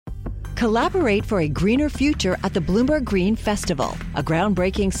Collaborate for a greener future at the Bloomberg Green Festival, a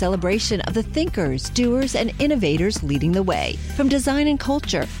groundbreaking celebration of the thinkers, doers, and innovators leading the way. From design and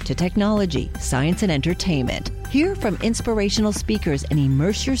culture to technology, science, and entertainment. Hear from inspirational speakers and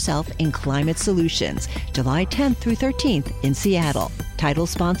immerse yourself in climate solutions. July 10th through 13th in Seattle. Title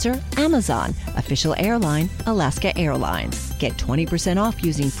sponsor, Amazon. Official airline, Alaska Airlines. Get 20% off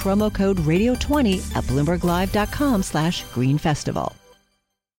using promo code radio20 at bloomberglive.com/greenfestival.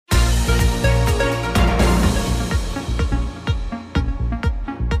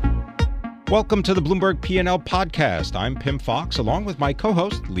 Welcome to the Bloomberg P&L podcast. I'm Pim Fox, along with my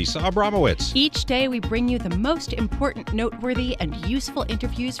co-host, Lisa Abramowitz. Each day, we bring you the most important, noteworthy, and useful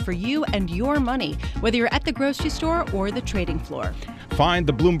interviews for you and your money, whether you're at the grocery store or the trading floor. Find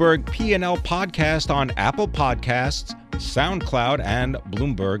the Bloomberg P&L podcast on Apple Podcasts, SoundCloud, and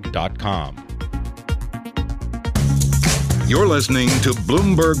Bloomberg.com. You're listening to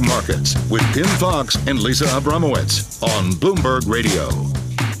Bloomberg Markets with Pim Fox and Lisa Abramowitz on Bloomberg Radio.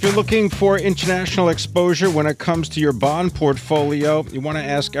 If you're looking for international exposure when it comes to your bond portfolio, you want to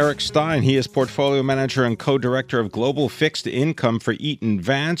ask Eric Stein. He is portfolio manager and co-director of global fixed income for Eaton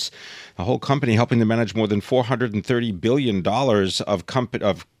Vance, a whole company helping to manage more than $430 billion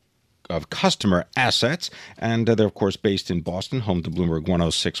of customer assets. And they're, of course, based in Boston, home to Bloomberg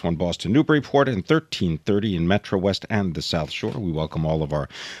 1061 Boston Newburyport and 1330 in Metro West and the South Shore. We welcome all of our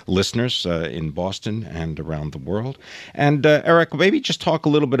listeners in Boston and around the world. And Eric, maybe just talk a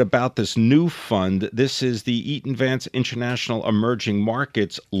little bit about this new fund. This is the Eaton Vance International Emerging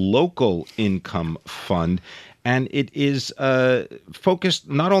Markets Local Income Fund. And it is focused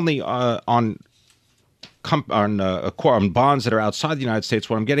not only on bonds that are outside the United States.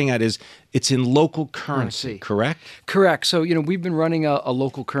 What I'm getting at is it's in local currency, correct? Correct. So, we've been running a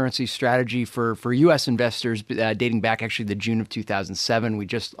local currency strategy for U.S. investors dating back actually to June of 2007. We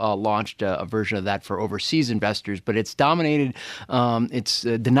just launched a version of that for overseas investors, but it's denominated,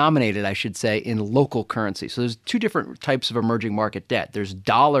 I should say, in local currency. So there's two different types of emerging market debt. There's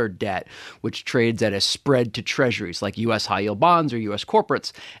dollar debt, which trades at a spread to treasuries like U.S. high-yield bonds or U.S.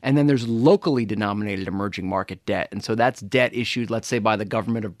 corporates. And then there's locally denominated emerging market debt. And so that's debt issued, let's say, by the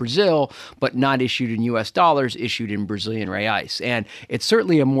government of Brazil, but not issued in U.S. dollars, issued in Brazilian reais. And it's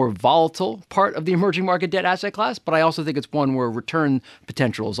certainly a more volatile part of the emerging market debt asset class, but I also think it's one where return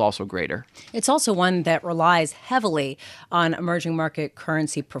potential is also greater. It's also one that relies heavily on emerging market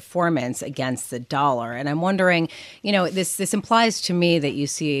currency performance against the dollar. And I'm wondering, this implies to me that you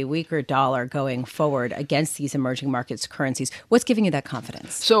see a weaker dollar going forward against these emerging markets currencies. What's giving you that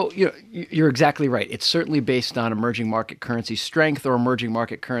confidence? So, you're exactly right. It's certainly based on emerging market currency strength or emerging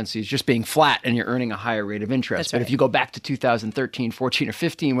market currencies just being flat and you're earning a higher rate of interest. That's but right. if you go back to 2013, 14, or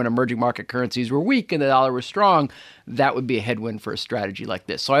 15, when emerging market currencies were weak and the dollar was strong, that would be a headwind for a strategy like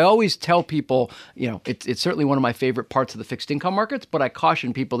this. So I always tell people, it's certainly one of my favorite parts of the fixed income markets, but I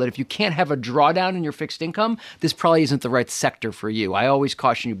caution people that if you can't have a drawdown in your fixed income, this probably isn't the right sector for you. I always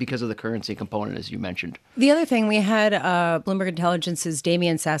caution you because of the currency component, as you mentioned. The other thing, we had Bloomberg Intelligence's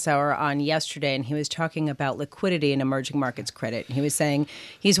Damian Sassower on yesterday, and he was talking about liquidity in emerging markets credit. He was saying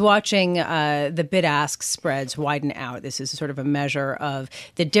he's watching the bid-ask spreads widen out. This is sort of a measure of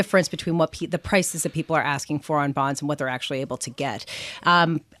the difference between what the prices that people are asking for on bonds and what they're actually able to get.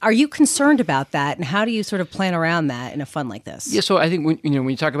 Are you concerned about that, and how do you sort of plan around that in a fund like this? Yeah, so I think when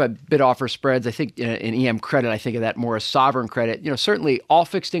you talk about bid-offer spreads, I think in EM credit, I think of that more as sovereign credit. Certainly all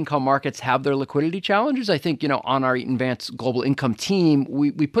fixed income markets have their liquidity challenges. I think, on our Eaton Vance Global Income team,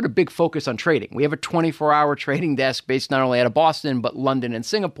 we put a big focus on trading. We have a 24-hour trading desk based not only out of Boston, but London and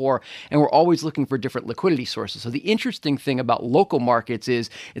Singapore, and we're always looking for different liquidity sources. So the interesting thing about local markets is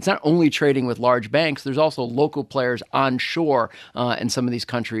it's not only trading with large banks, there's also local players onshore in some of these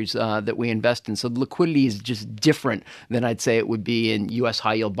countries that we invest in. So the liquidity is just different than I'd say it would be in U.S.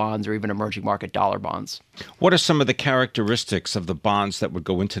 high-yield bonds or even emerging market dollar bonds. What are some of the characteristics of the bonds that would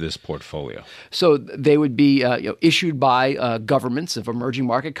go into this portfolio? So they would be issued by governments of emerging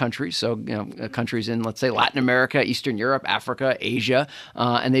market countries, so countries in, let's say, Latin America, Eastern Europe, Africa, Asia,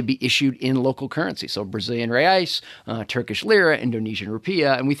 and they'd be issued in local currency. So Brazilian reais, Turkish lira, Indonesian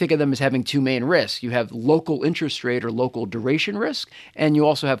rupiah, and we think of them as having two main risks. You have local interest rate or local duration risk, and you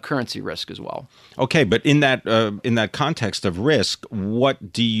also have currency risk as well. Okay, but in that context of risk,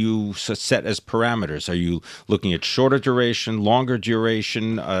 what do you set as parameters? Are you looking at shorter duration, longer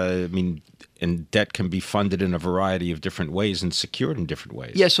duration? and debt can be funded in a variety of different ways and secured in different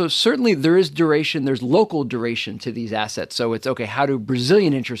ways. Yeah, so certainly there is duration, there's local duration to these assets. So it's okay, how do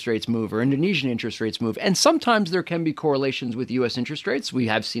Brazilian interest rates move or Indonesian interest rates move? And sometimes there can be correlations with U.S. interest rates. We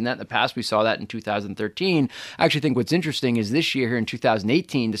have seen that in the past. We saw that in 2013. I actually think what's interesting is this year here in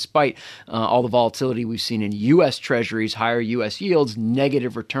 2018, despite all the volatility we've seen in U.S. Treasuries, higher U.S. yields,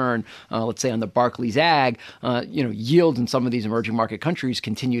 negative return, let's say on the Barclays Ag, yields in some of these emerging market countries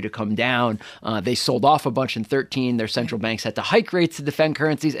continue to come down. They sold off a bunch in 2013. Their central banks had to hike rates to defend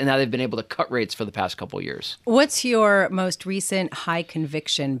currencies, and now they've been able to cut rates for the past couple of years. What's your most recent high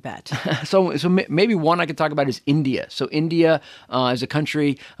conviction bet? So maybe one I could talk about is India. So India is a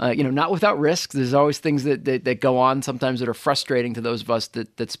country, not without risks. There's always things that go on sometimes that are frustrating to those of us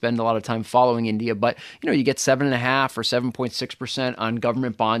that spend a lot of time following India. But, you get 7.5 or 7.6% on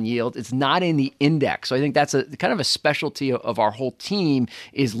government bond yield. It's not in the index. So I think that's a kind of a specialty of our whole team,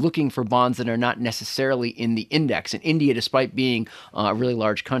 is looking for bonds that are not necessarily in the index. And India, despite being a really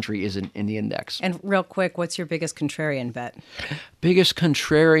large country, isn't in the index. And real quick, what's your biggest contrarian bet? Biggest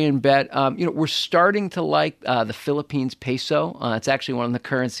contrarian bet, we're starting to like the Philippines peso. It's actually one of the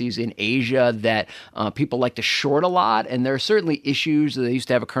currencies in Asia that people like to short a lot. And there are certainly issues. They used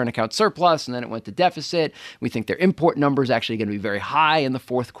to have a current account surplus, and then it went to deficit. We think their import number is actually going to be very high in the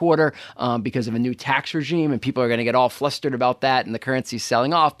fourth quarter because of a new tax regime, and people are going to get all flustered about that, and the currency's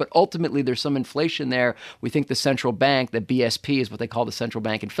selling off. But ultimately, there's some inflation there. We think the central bank, the BSP is what they call the central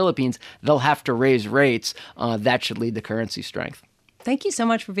bank in Philippines, they'll have to raise rates. That should lead to currency strength. Thank you so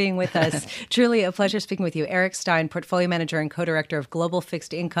much for being with us. Truly a pleasure speaking with you. Eric Stein, Portfolio Manager and Co-Director of Global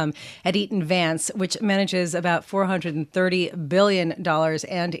Fixed Income at Eaton Vance, which manages about $430 billion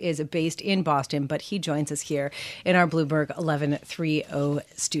and is based in Boston, but he joins us here in our Bloomberg 1130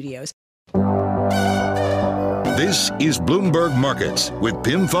 studios. This is Bloomberg Markets with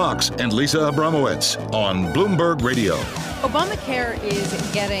Pimm Fox and Lisa Abramowitz on Bloomberg Radio. Obamacare is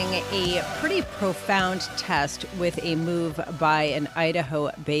getting a pretty profound test with a move by an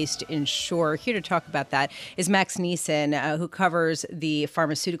Idaho-based insurer. Here to talk about that is Max Neeson, who covers the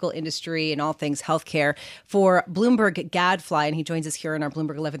pharmaceutical industry and all things healthcare for Bloomberg Gadfly, and he joins us here in our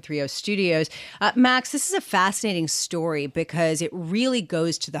Bloomberg 1130 studios. Max, this is a fascinating story because it really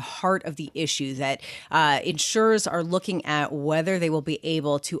goes to the heart of the issue that insurers are looking at whether they will be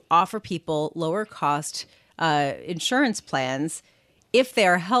able to offer people lower cost insurance plans if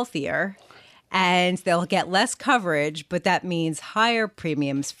they're healthier, and they'll get less coverage, but that means higher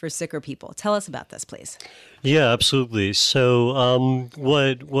premiums for sicker people. Tell us about this, please. Yeah, absolutely. So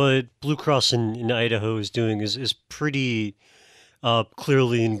what Blue Cross in Idaho is doing is pretty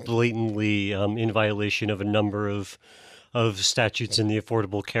clearly and blatantly in violation of a number of statutes in the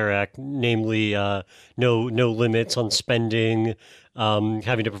Affordable Care Act, namely no limits on spending,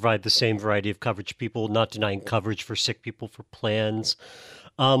 having to provide the same variety of coverage to people, not denying coverage for sick people for plans.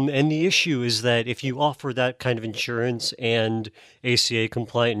 And the issue is that if you offer that kind of insurance and ACA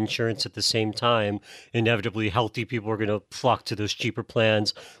compliant insurance at the same time, inevitably healthy people are going to flock to those cheaper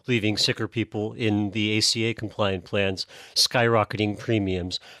plans, leaving sicker people in the ACA compliant plans, skyrocketing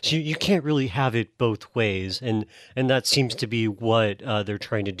premiums. So you can't really have it both ways. And that seems to be what they're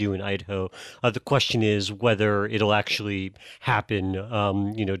trying to do in Idaho. The question is whether it'll actually happen,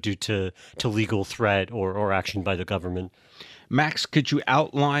 due to legal threat or action by the government. Max, could you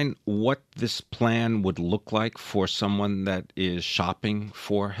outline what this plan would look like for someone that is shopping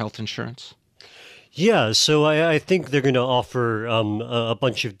for health insurance? Yeah, so I think they're going to offer a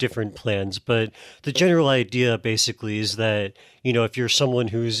bunch of different plans, but the general idea basically is that, if you're someone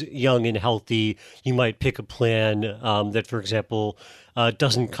who's young and healthy, you might pick a plan that, for example,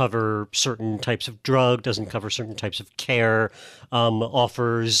 doesn't cover certain types of drug, doesn't cover certain types of care,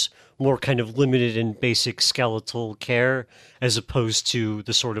 offers more kind of limited and basic skeletal care as opposed to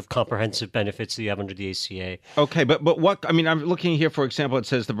the sort of comprehensive benefits that you have under the ACA. Okay, but what, I'm looking here, for example, it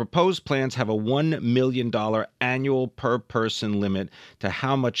says the proposed plans have a $1 million annual per person limit to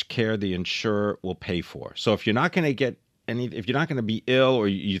how much care the insurer will pay for. So if you're not going to get if you're not going to be ill, or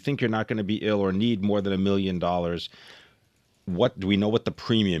you think you're not going to be ill or need more than $1 million, what do we know what the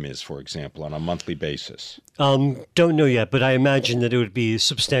premium is, for example, on a monthly basis? Don't know yet, but I imagine that it would be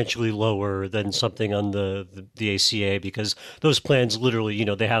substantially lower than something on the ACA, because those plans literally,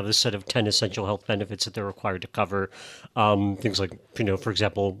 they have a set of 10 essential health benefits that they're required to cover. Things like, for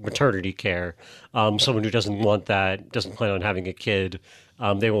example, maternity care. Someone who doesn't want that, doesn't plan on having a kid,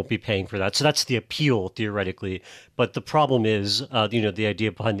 they won't be paying for that. So that's the appeal, theoretically. But the problem is, the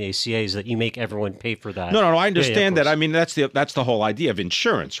idea behind the ACA is that you make everyone pay for that. No, I understand that. I mean, that's the whole idea of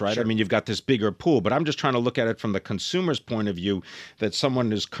insurance, right? Sure. I mean, you've got this bigger pool, but I'm just trying to look at it from the consumer's point of view, that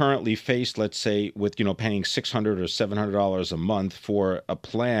someone is currently faced, let's say, with, paying $600 or $700 a month for a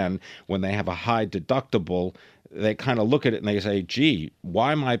plan when they have a high deductible. They kind of look at it and they say, gee,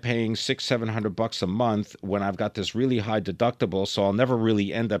 why am I paying $600-700 a month when I've got this really high deductible? So I'll never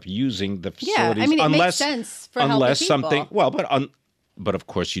really end up using the facilities. Yeah, I mean, it makes sense for helping people. Something, well, but of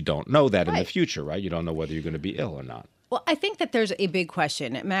course you don't know that in the future, right? You don't know whether you're going to be ill or not. Well, I think that there's a big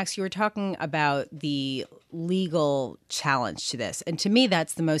question. Max, you were talking about the legal challenge to this. And to me,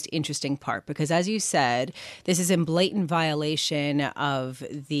 that's the most interesting part, because as you said, this is in blatant violation of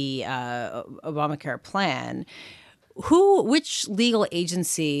the Obamacare plan. Which legal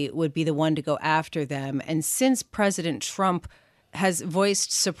agency would be the one to go after them? And since President Trump has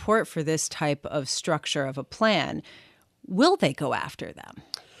voiced support for this type of structure of a plan, will they go after them?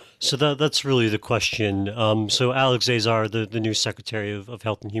 So that's really the question. So Alex Azar, the new Secretary of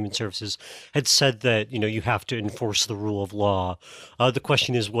Health and Human Services, had said that, you have to enforce the rule of law. The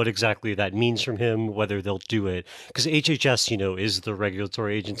question is what exactly that means from him, whether they'll do it. Because HHS, is the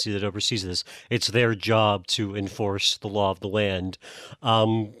regulatory agency that oversees this. It's their job to enforce the law of the land.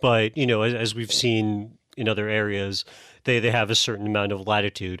 But, as we've seen in other areas, they have a certain amount of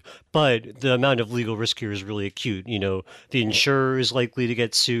latitude, but the amount of legal risk here is really acute. The insurer is likely to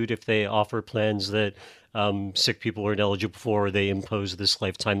get sued if they offer plans that sick people are ineligible for. They impose this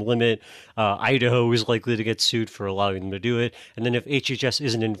lifetime limit. Idaho is likely to get sued for allowing them to do it. And then if HHS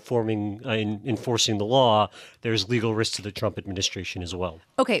isn't enforcing the law, there's legal risk to the Trump administration as well.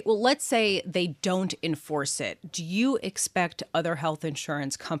 Okay, well, let's say they don't enforce it. Do you expect other health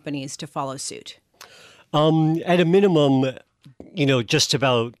insurance companies to follow suit? At a minimum, just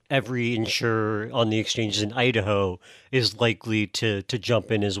about every insurer on the exchanges in Idaho is likely to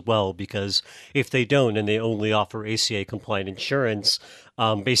jump in as well, because if they don't and they only offer ACA compliant insurance,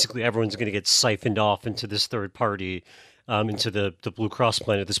 basically everyone's going to get siphoned off into this third party, into the Blue Cross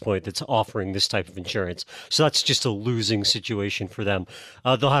plan at this point that's offering this type of insurance. So that's just a losing situation for them.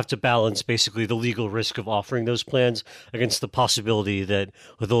 They'll have to balance basically the legal risk of offering those plans against the possibility that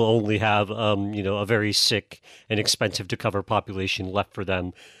they'll only have, a very sick and expensive to cover population left for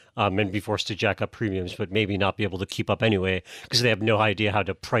them. And be forced to jack up premiums, but maybe not be able to keep up anyway because they have no idea how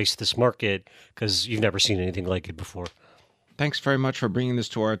to price this market because you've never seen anything like it before. Thanks very much for bringing this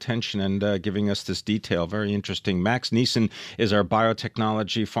to our attention and giving us this detail. Very interesting. Max Neeson is our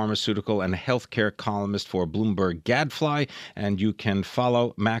biotechnology, pharmaceutical, and healthcare columnist for Bloomberg Gadfly, and you can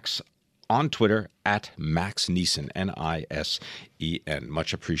follow Max on Twitter at Max Neeson, N-I-S-E-N.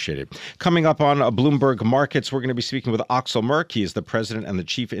 Much appreciated. Coming up on Bloomberg Markets, we're going to be speaking with Axel Merk. He is the president and the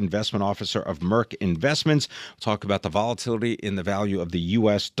chief investment officer of Merk Investments. We'll talk about the volatility in the value of the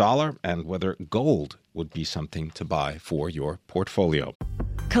U.S. dollar and whether gold would be something to buy for your portfolio.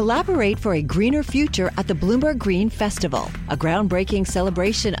 Collaborate for a greener future at the Bloomberg Green Festival, a groundbreaking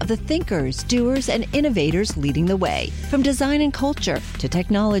celebration of the thinkers, doers, and innovators leading the way. From design and culture to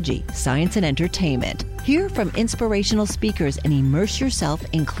technology, science, and entertainment. Hear from inspirational speakers and immerse yourself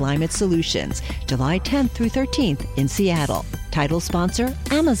in climate solutions. July 10th through 13th in Seattle. Title sponsor,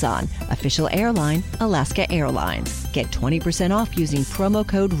 Amazon. Official airline, Alaska Airlines. Get 20% off using promo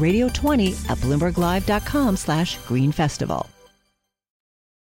code Radio20 at BloombergLive.com/greenfestival.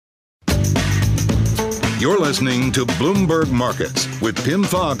 You're listening to Bloomberg Markets with Pimm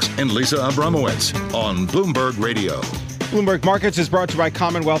Fox and Lisa Abramowitz on Bloomberg Radio. Bloomberg Markets is brought to you by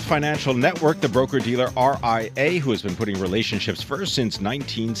Commonwealth Financial Network, the broker-dealer RIA, who has been putting relationships first since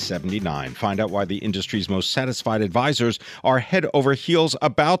 1979. Find out why the industry's most satisfied advisors are head over heels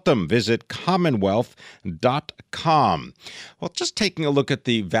about them. Visit commonwealth.com. Well, just taking a look at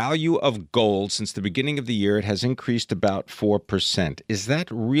the value of gold since the beginning of the year, it has increased about 4%. Is that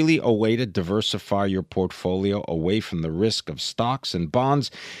really a way to diversify your portfolio away from the risk of stocks and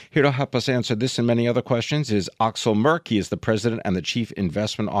bonds? Here to help us answer this and many other questions is Axel Merk. He is the president and the chief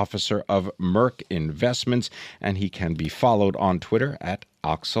investment officer of Merk Investments, and he can be followed on Twitter at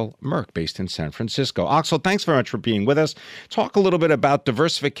Axel Merk, based in San Francisco. Axel, thanks very much for being with us. Talk a little bit about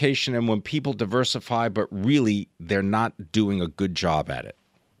diversification and when people diversify, but really they're not doing a good job at it.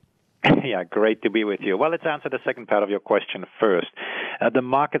 Yeah, great to be with you. Well, let's answer the second part of your question first. The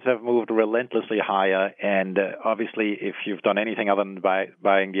markets have moved relentlessly higher, and obviously, if you've done anything other than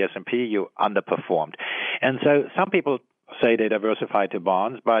buying the S&P, you underperformed. And so some people say they diversify to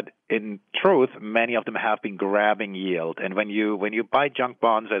bonds, but in truth, many of them have been grabbing yield. And when you buy junk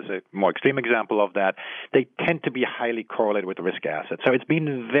bonds, as a more extreme example of that, they tend to be highly correlated with risk assets. So it's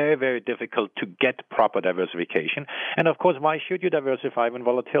been very, very difficult to get proper diversification. And of course, why should you diversify when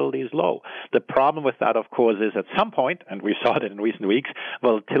volatility is low? The problem with that, of course, is at some point, and we saw it in recent weeks,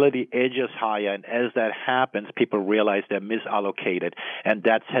 volatility edges higher. And as that happens, people realize they're misallocated. And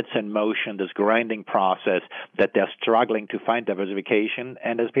that sets in motion this grinding process that they're struggling to find diversification.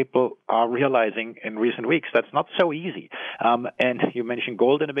 And as people are realizing in recent weeks, that's not so easy. And you mentioned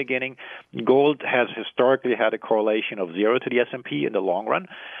gold in the beginning. Gold has historically had a correlation of 0 to the S&P in the long run.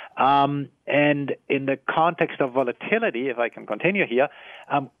 And in the context of volatility, if I can continue here,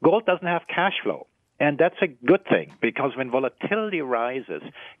 gold doesn't have cash flow. And that's a good thing, because when volatility rises,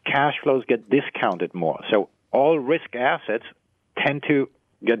 cash flows get discounted more. So all risk assets tend to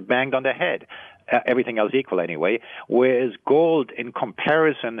get banged on the head. Everything else equal anyway, whereas gold in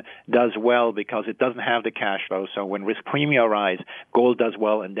comparison does well because it doesn't have the cash flow. So when risk premia rise, gold does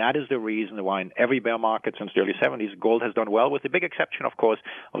well, and that is the reason why in every bear market since the early 70s, gold has done well, with the big exception, of course,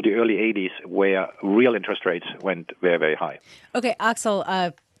 of the early 80s, where real interest rates went very, very high. Okay, Axel,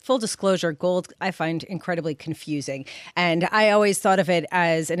 full disclosure, gold I find incredibly confusing. And I always thought of it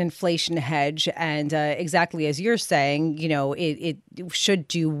as an inflation hedge. And exactly as you're saying, it should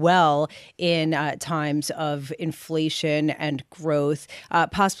do well in times of inflation and growth,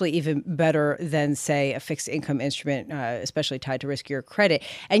 possibly even better than, say, a fixed income instrument, especially tied to riskier credit.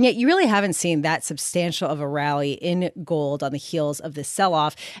 And yet you really haven't seen that substantial of a rally in gold on the heels of the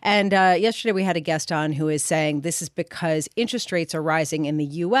sell-off. And yesterday we had a guest on who is saying this is because interest rates are rising in the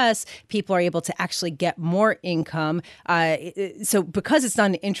U.S., people are able to actually get more income. So because it's not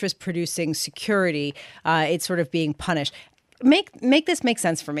an interest-producing security, it's sort of being punished. Make this make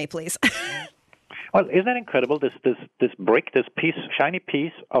sense for me, please. Well, isn't that incredible? This brick, this shiny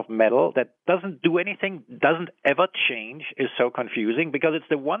piece of metal that doesn't do anything, doesn't ever change, is so confusing because it's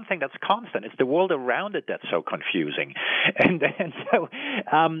the one thing that's constant. It's the world around it that's so confusing, and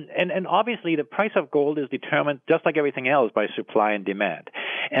obviously the price of gold is determined just like everything else by supply and demand.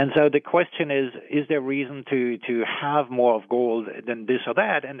 And so the question is there reason to have more of gold than this or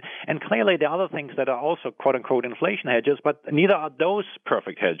that? And clearly there are other things that are also quote unquote inflation hedges, but neither are those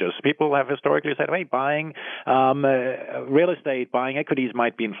perfect hedges. People have historically said, hey, buying real estate, buying equities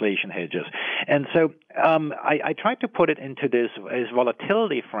might be inflation hedges. And so I tried to put it into this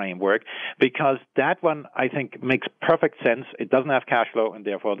volatility framework because that one, I think, makes perfect sense. It doesn't have cash flow, and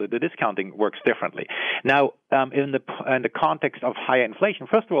therefore the discounting works differently. Now, in the context of higher inflation,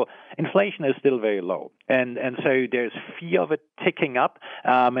 first of all, inflation is still very low. And so there's fear of it ticking up.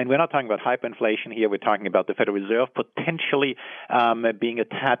 And we're not talking about hyperinflation here. We're talking about the Federal Reserve potentially being a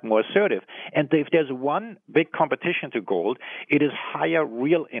tad more assertive. And if there's one big competition to gold, it is higher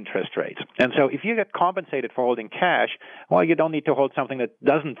real interest rates. And so if you get compensated for holding cash, well, you don't need to hold something that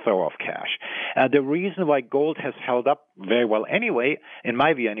doesn't throw off cash. The reason why gold has held up very well anyway, in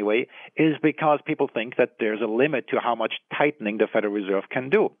my view anyway, is because people think that there's a limit to how much tightening the Federal Reserve can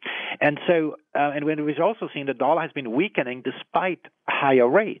do. And so, and we've also seen the dollar has been weakening despite higher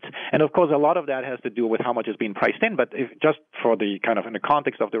rates. And of course, a lot of that has to do with how much is being priced in. But if just for the kind of in the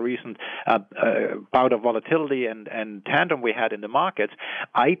context of the recent bout of volatility and tandem we had in the markets,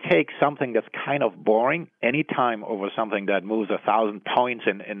 I take something that's kind of boring any time over something that moves 1,000 points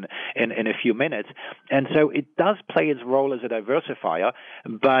in a few minutes. And so it does play its role as a diversifier.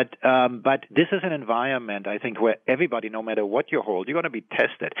 But this is an environment, I think, where everybody, no matter what you hold, you're going to be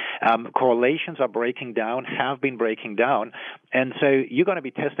tested. Correlations are breaking down, have been breaking down. And so you're going to be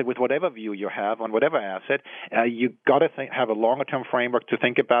tested with whatever view you have on whatever asset. You've got to have a longer-term framework to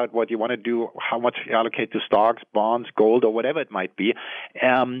think about what you want to do, how much you allocate to stocks, bonds, gold, or whatever it might be.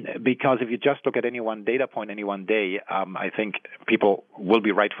 Because if you just look at any one data point any one day, I think people will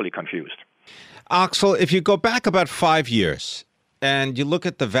be rightfully confused. Axel, if you go back about 5 years and you look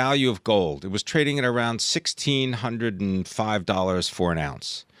at the value of gold, it was trading at around $1,605 for an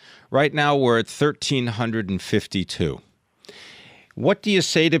ounce. Right now, we're at $1,352. What do you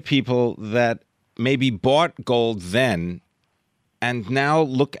say to people that maybe bought gold then and now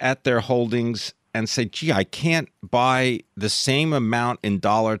look at their holdings and say, gee, I can't buy the same amount in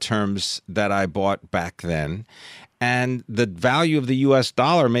dollar terms that I bought back then, and the value of the U.S.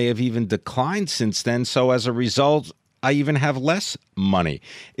 dollar may have even declined since then, so as a result, I even have less money.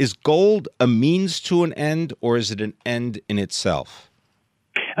 Is gold a means to an end, or is it an end in itself?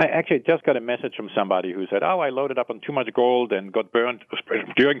 I actually just got a message from somebody who said, I loaded up on too much gold and got burned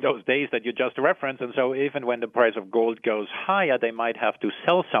during those days that you just referenced. And so even when the price of gold goes higher, they might have to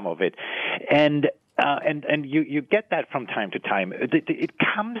sell some of it. And and you get that from time to time. It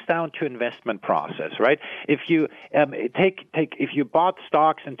comes down to investment process, right? If you if you bought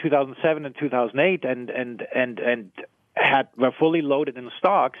stocks in 2007 and 2008 and were fully loaded in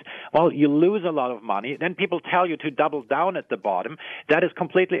stocks, well, you lose a lot of money. Then people tell you to double down at the bottom. That is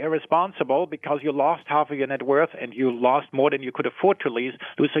completely irresponsible because you lost half of your net worth and you lost more than you could afford to lose,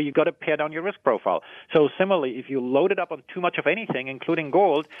 so you got to pare down your risk profile. So similarly, if you loaded up on too much of anything, including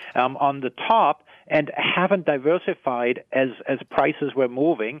gold, on the top and haven't diversified as prices were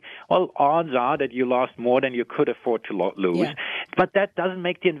moving, well, odds are that you lost more than you could afford to lose. Yeah. But that doesn't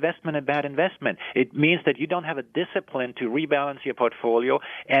make the investment a bad investment. It means that you don't have a discipline to rebalance your portfolio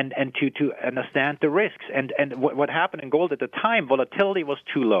and to understand the risks. And what happened in gold at the time, volatility was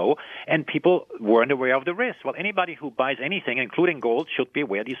too low and people weren't aware of the risks. Well, anybody who buys anything, including gold, should be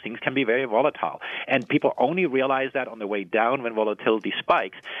aware these things can be very volatile. And people only realize that on the way down when volatility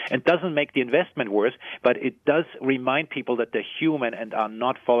spikes. It doesn't make the investment worse, but it does remind people that they're human and are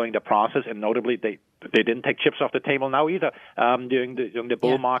not following the process. And notably, they didn't take chips off the table now either during the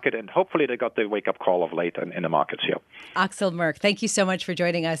bull market, and hopefully they got the wake-up call of late in the markets here. Axel Merk, thank you so much for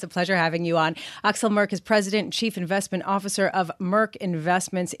joining us. A pleasure having you on. Axel Merk is President and Chief Investment Officer of Merk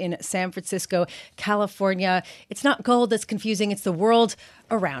Investments in San Francisco, California. It's not gold that's confusing, it's the world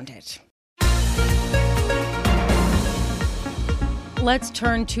around it. Let's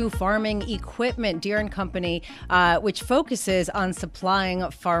turn to farming equipment. Deere & Company, which focuses on supplying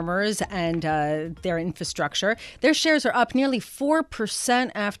farmers and their infrastructure. Their shares are up nearly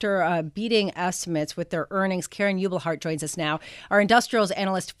 4% after beating estimates with their earnings. Karen Ubelhart joins us now, our industrials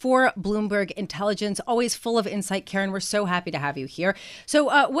analyst for Bloomberg Intelligence. Always full of insight, Karen. We're so happy to have you here.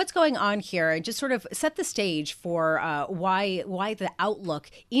 So what's going on here? Just sort of set the stage for why the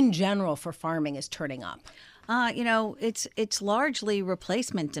outlook in general for farming is turning up. It's largely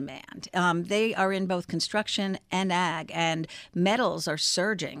replacement demand. They are in both construction and ag, and metals are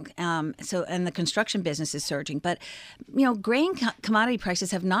surging. And the construction business is surging. But, grain commodity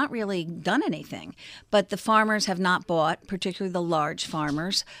prices have not really done anything. But the farmers have not bought, particularly the large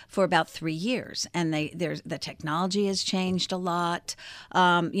farmers, for about 3 years. And the technology has changed a lot.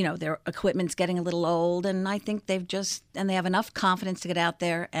 Their equipment's getting a little old, and I think they have enough confidence to get out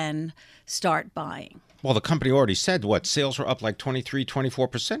there and start buying. Well, the company already said, sales were up like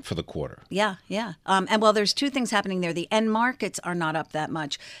 24% for the quarter. Yeah. There's two things happening there. The end markets are not up that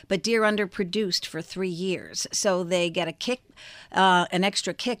much, but Deere underproduced for 3 years. So they get a kick, an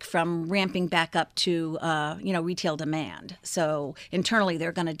extra kick from ramping back up to, retail demand. So internally,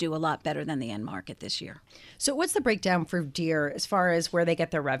 they're going to do a lot better than the end market this year. So what's the breakdown for Deere as far as where they get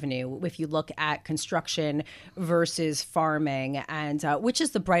their revenue, if you look at construction versus farming, and which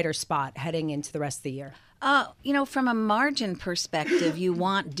is the brighter spot heading into the rest of the year? From a margin perspective, you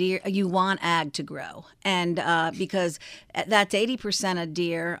want ag to grow, and because that's 80% of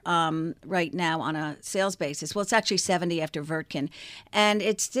Deere right now on a sales basis. Well, it's actually 70 after Wirtgen, and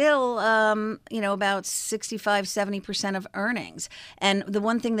it's still about 65-70% of earnings. And the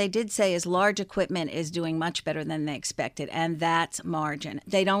one thing they did say is large equipment is doing much better than they expected, and that's margin.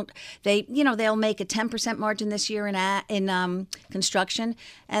 They'll make a 10% margin this year in construction,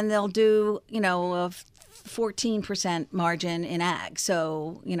 and they'll do a 14% margin in ag.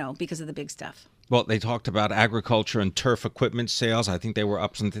 So, because of the big stuff. Well, they talked about agriculture and turf equipment sales. I think they were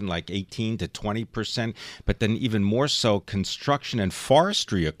up something like 18 to 20%. But then even more so, construction and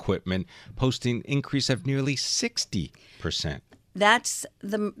forestry equipment posting an increase of nearly 60%. That's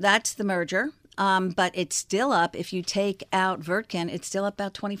the merger. But it's still up. If you take out Wirtgen, it's still up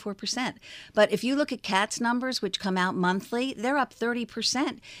about 24%. But if you look at CAT's numbers, which come out monthly, they're up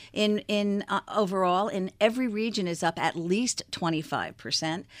 30% in overall. In every region is up at least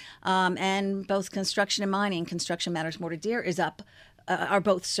 25%. And both construction and mining, Construction Matters More to Deere, is up. Are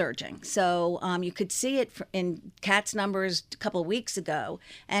both surging. So you could see it in CAT's numbers a couple of weeks ago,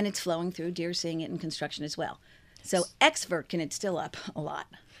 and it's flowing through. Deere seeing it in construction as well. So ex-Wirtgen, it's still up a lot.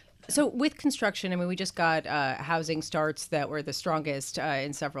 So with construction, we just got housing starts that were the strongest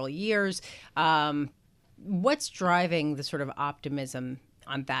in several years. What's driving the sort of optimism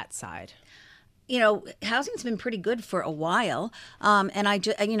on that side? Housing's been pretty good for a while, and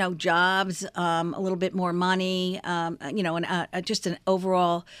jobs, a little bit more money, and just an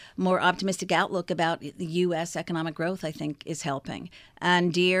overall more optimistic outlook about the U.S. economic growth, I think, is helping.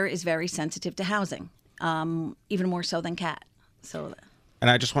 And Deere is very sensitive to housing, even more so than CAT. So. And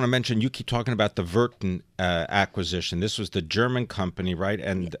I just want to mention, you keep talking about the Wirtgen acquisition. This was the German company, right?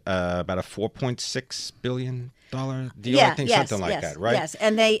 And about a $4.6 billion deal, I think, something like that, right? Yes,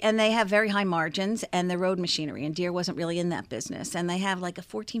 and they have very high margins, and the road machinery, and Deere wasn't really in that business. And they have like a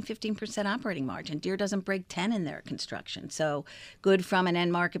 15% operating margin. Deere doesn't break 10 in their construction. So good from an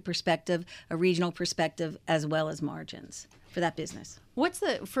end market perspective, a regional perspective, as well as margins for that business. What's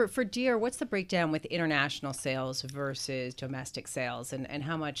the for Deere? What's the breakdown with international sales versus domestic sales, and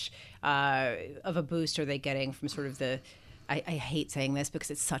how much of a boost are they getting from sort of the? I hate saying this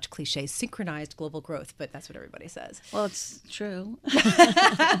because it's such cliche, synchronized global growth, but that's what everybody says. Well, it's true.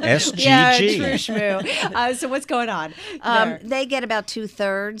 SGG. Yeah, true shmoo. So what's going on? They get about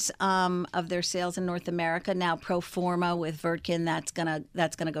 2/3 of their sales in North America now. Pro forma with Wirtgen, that's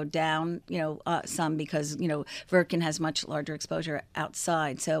gonna go down, some because Wirtgen has much larger exposure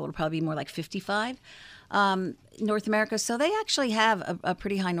outside, so it'll probably be more like 55 North America. So they actually have a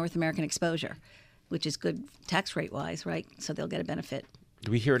pretty high North American exposure, which is good tax rate wise, right? So they'll get a benefit.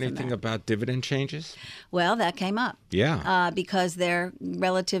 Do we hear anything about dividend changes? Well, that came up. Yeah. Because they're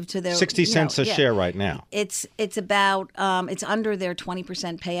relative to their 60 cents a share right now. It's about it's under their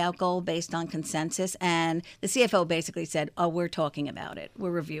 20% payout goal based on consensus, and the CFO basically said, "Oh, we're talking about it.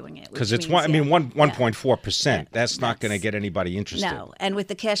 We're reviewing it." Because it's 1.4%. That's not going to get anybody interested. No, and with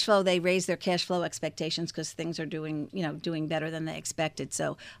the cash flow, they raised their cash flow expectations because things are doing better than they expected.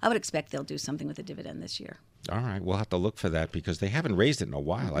 So I would expect they'll do something with the dividend this year. All right, we'll have to look for that because they haven't raised it in a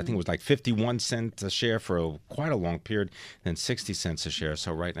while. Mm-hmm. I think it was like 51 cents a share for quite a long period, then 60 cents a share.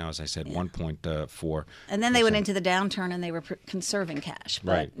 So right now, as I said, 1.4. And then they went into the downturn and they were conserving cash,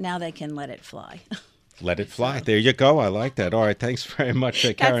 but now they can let it fly. Let it fly. There you go. I like that. All right. Thanks very much,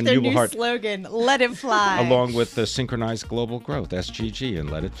 Karen That's their Ubelhart. new slogan, Let It Fly. Along with the Synchronized Global Growth, SGG,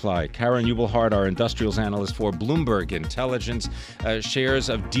 and Let It Fly. Karen Ubelhart, our industrials analyst for Bloomberg Intelligence. Shares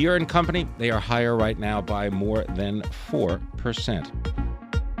of Deere & Company, they are higher right now by more than 4%.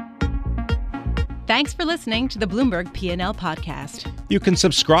 Thanks for listening to the Bloomberg P&L podcast. You can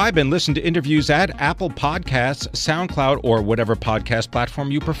subscribe and listen to interviews at Apple Podcasts, SoundCloud, or whatever podcast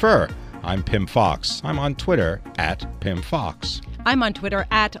platform you prefer. I'm Pim Fox. I'm on Twitter at Pim Fox. I'm on Twitter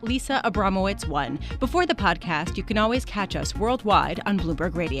at Lisa Abramowitz1. Before the podcast, you can always catch us worldwide on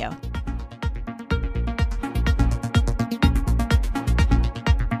Bloomberg Radio.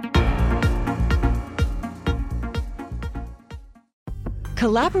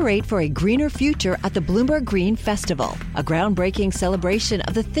 Collaborate for a greener future at the Bloomberg Green Festival, a groundbreaking celebration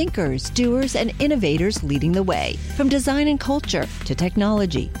of the thinkers, doers, and innovators leading the way. From design and culture to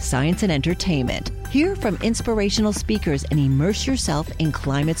technology, science, and entertainment. Hear from inspirational speakers and immerse yourself in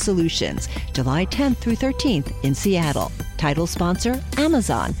climate solutions. July 10th through 13th in Seattle. Title sponsor,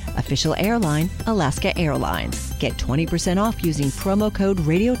 Amazon. Official airline, Alaska Airlines. Get 20% off using promo code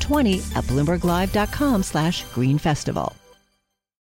RADIO20 at BloombergLive.com/Green Festival.